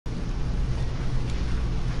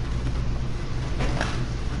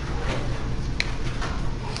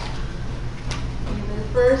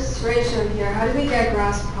first ratio here, how do we get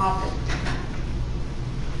gross profit?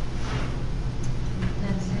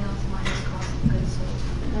 Net sales minus cost of goods sold.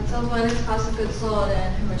 Net sales minus cost of goods sold,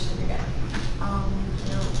 and how much did we get?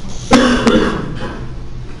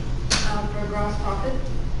 For gross profit?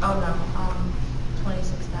 Oh no,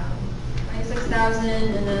 26,000. 26,000,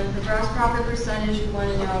 and then the gross profit percentage, we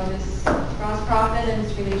want to know this gross profit and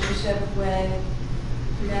its relationship with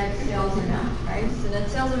net sales amount, right? So net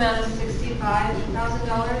sales amount is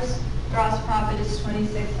 $65,000. Gross profit is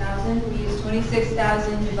 $26,000. We use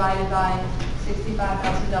 $26,000 divided by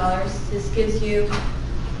 $65,000. This gives you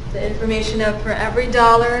the information of for every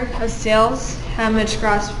dollar of sales, how much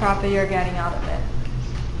gross profit you're getting out of it.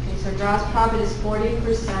 Okay, so gross profit is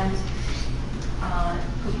 40%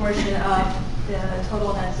 proportion of the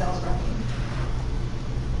total net sales revenue.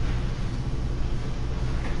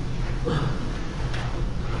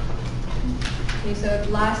 Okay, so if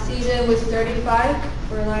last season was 35,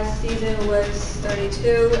 or last season was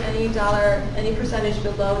 32, any percentage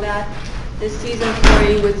below that, this season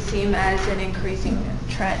 40 would seem as an increasing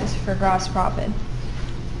trend for gross profit.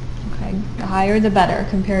 Okay, the higher the better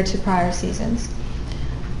compared to prior seasons.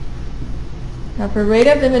 Now for rate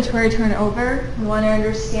of inventory turnover, we want to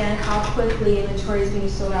understand how quickly inventory is being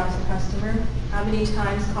sold out to customer, how many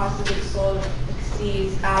times cost of goods sold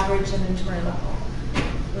exceeds average inventory level.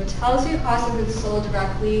 So it tells you cost of goods sold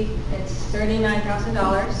directly, it's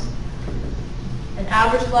 $39,000. An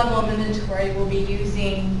average level of inventory will be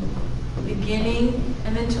using beginning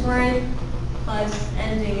inventory plus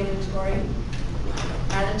ending inventory,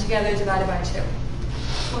 added together divided by 2.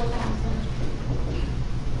 4,000.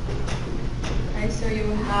 Okay, so you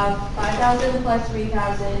have 5,000 plus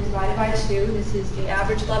 3,000 divided by 2. This is the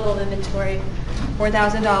average level of inventory,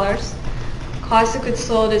 $4,000. Cost of goods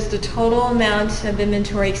sold is the total amount of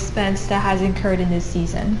inventory expense that has incurred in this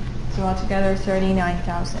season. So altogether,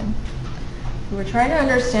 $39,000. We're trying to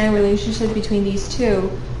understand the relationship between these two.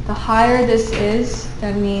 The higher this is,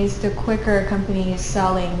 that means the quicker a company is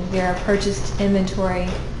selling their purchased inventory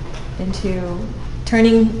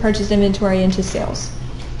turning purchased inventory into sales.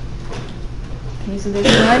 Okay, so this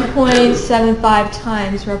 9.75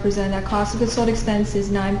 times represent that cost of goods sold expense is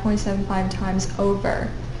 9.75 times over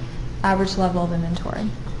average level of inventory.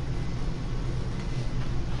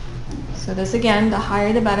 So this again, the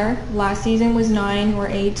higher the better. Last season was 9 or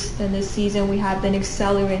 8, then this season we have been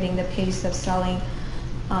accelerating the pace of selling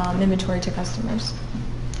inventory to customers.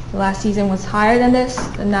 The last season was higher than this,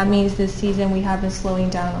 and that means this season we have been slowing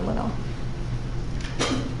down a little.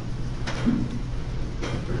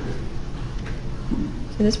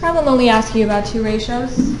 So this problem only asks you about 2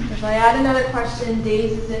 ratios. If I add another question,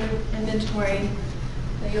 days is in inventory,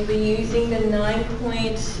 then you'll be using the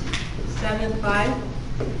 9.75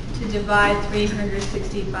 to divide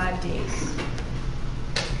 365 days.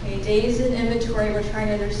 Okay, days in inventory we're trying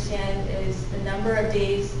to understand is the number of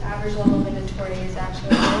days average level of inventory is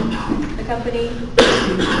actually in the company.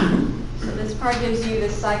 So this part gives you the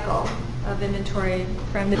cycle of inventory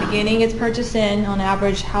from the beginning it's purchased in, on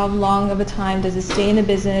average how long of a time does it stay in the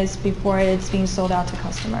business before it's being sold out to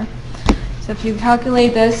customer. So if you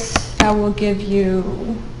calculate this, that will give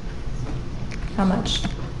you how much?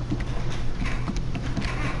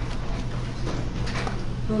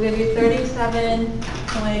 We'll give you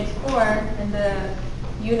 37.4, and the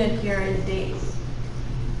unit here is days.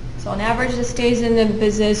 So on average, it stays in the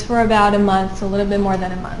business for about a month, a little bit more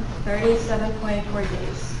than a month, 37.4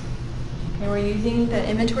 days. Okay, we're using the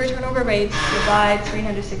inventory turnover rate to divide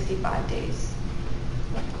 365 days.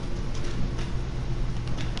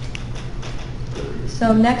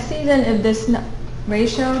 So next season, if this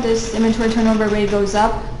ratio, this inventory turnover rate goes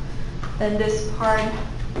up, then this part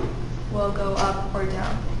will go up or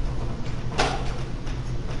down.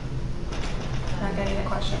 Not getting the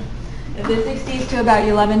question. If this exceeds to about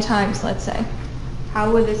 11 times, let's say, how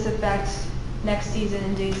would this affect next season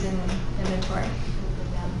in days in inventory?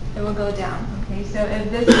 It will go down. Okay, so if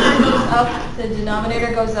this part goes up, the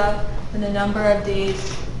denominator goes up, then the number of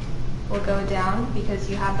days will go down because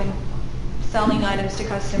you have been selling items to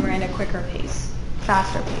customer in a quicker pace,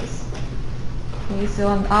 faster pace. Okay, so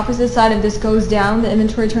on the opposite side, if this goes down, the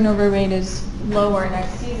inventory turnover rate is lower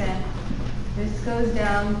next season. If this goes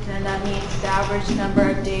down, then that means the average number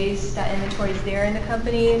of days that inventory is there in the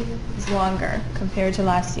company is longer compared to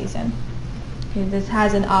last season. Okay, this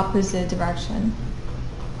has an opposite direction.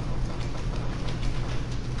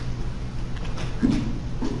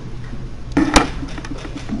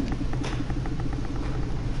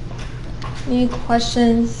 Any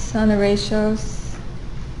questions on the ratios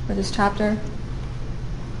for this chapter?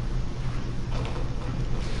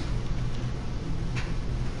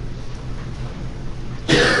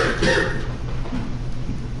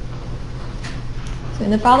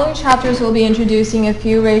 In the following chapters, we'll be introducing a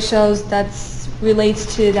few ratios that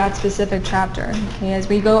relates to that specific chapter. Okay, as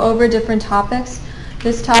we go over different topics,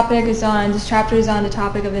 this chapter is on the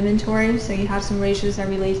topic of inventory, so you have some ratios that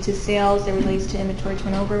relates to sales, that relates to inventory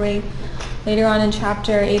turnover rate. Later on in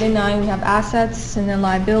chapter 8 and 9, we have assets, and then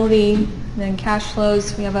liability, and then cash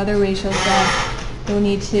flows. We have other ratios that you'll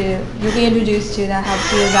be introduced to that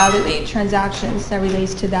helps you evaluate transactions that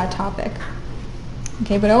relates to that topic.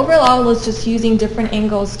 Okay, but overall, it's just using different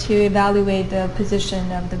angles to evaluate the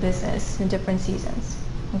position of the business in different seasons.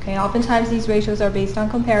 Okay, oftentimes these ratios are based on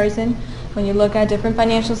comparison. When you look at different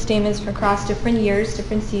financial statements across different years,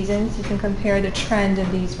 different seasons, you can compare the trend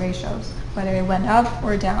of these ratios, whether it went up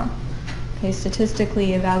or down. Okay,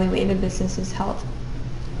 statistically evaluate a business's health.